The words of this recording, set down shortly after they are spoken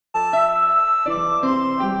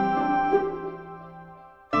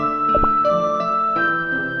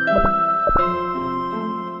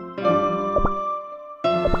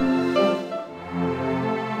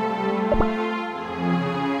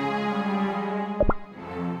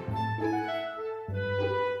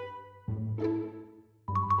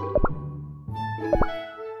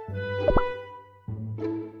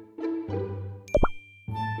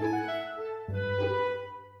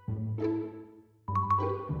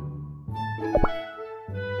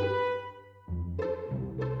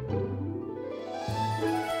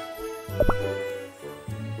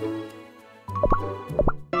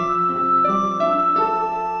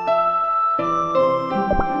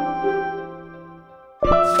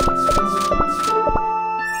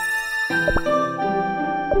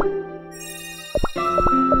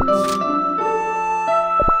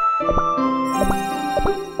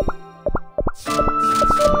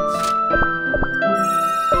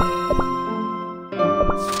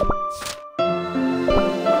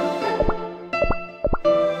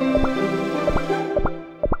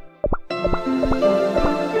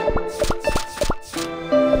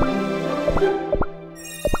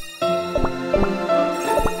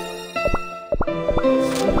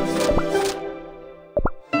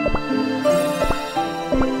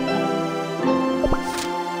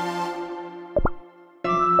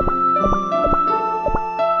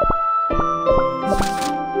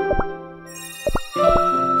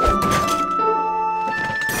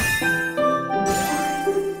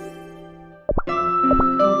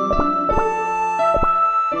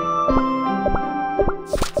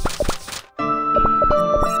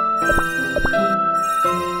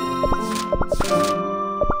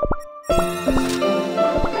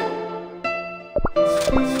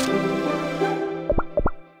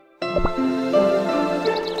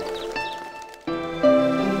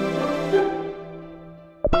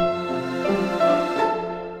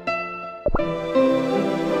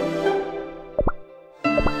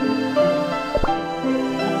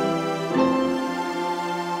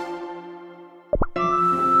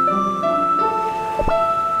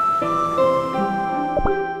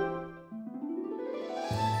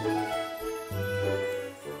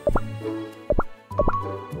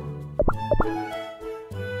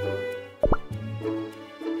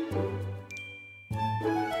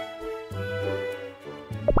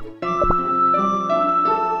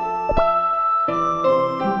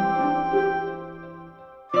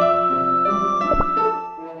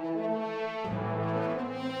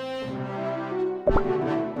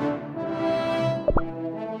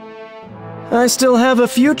I still have a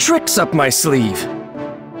few tricks up my sleeve.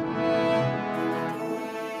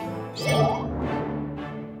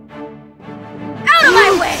 Out of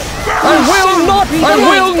my way! I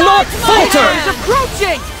will not falter! Is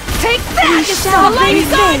approaching! Take that! The light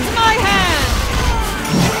guides my hand!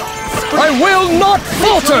 I will not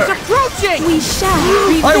falter! Is approaching! We shall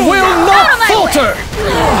I will not falter!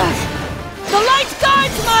 The light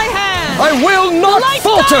guides my hand! I will not The light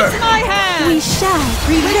falter! guides my hand! We shall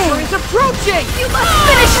Victory prevail. is approaching! You must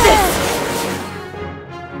finish this!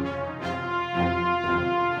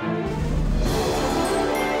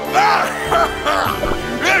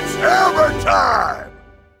 It's hammer time!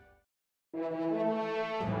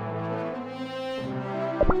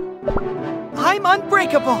 I'm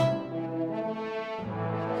unbreakable!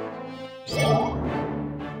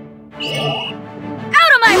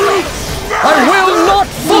 Out of my way! I will not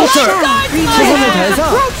falter! Guides my prevail. hand! We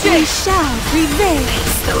Approaching! shall prevail.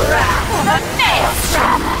 The wrath of a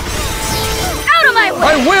maelstrom! Out of my way!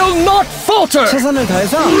 I will not falter! We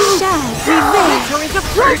shall prevail. Victory is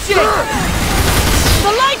approaching!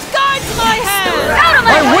 The light guides my hand! Out of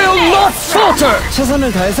my I way! will not falter!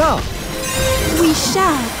 We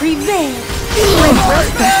shall prevail.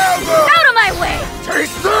 Out of my way!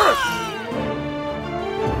 Taste this!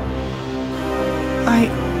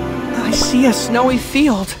 I see a snowy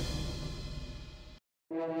field.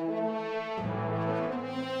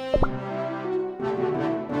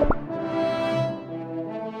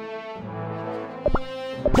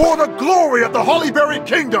 For the glory of the Hollyberry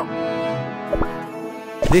Kingdom!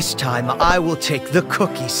 This time I will take the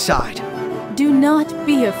cookie side. Do not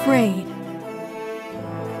be afraid.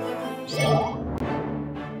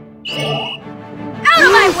 Out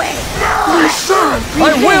of my way! We shall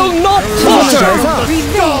I will not falter!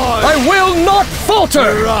 prevail. I will not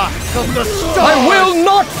falter! Wrath of the stars! I will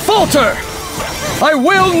not falter! I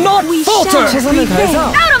will not We falter! shall prevail.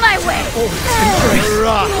 Out of my way!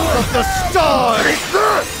 Wrath of the stars! Taste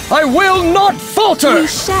this! I will not falter! We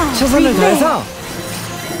shall prevail.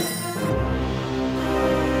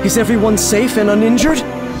 Is everyone safe and uninjured?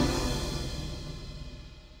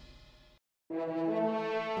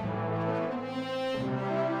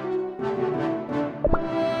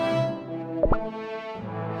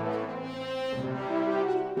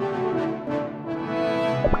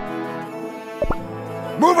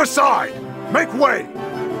 Move aside! Make way!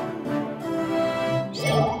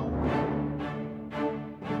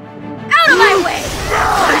 Out of my way!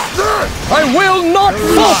 Taste this! I will not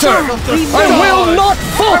falter! I will not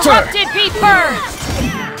falter! Corrupted be purged!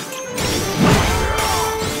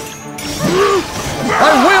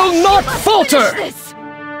 I will not falter! This!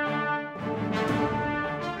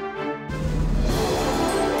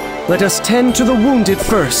 Let us tend to the wounded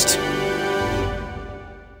first.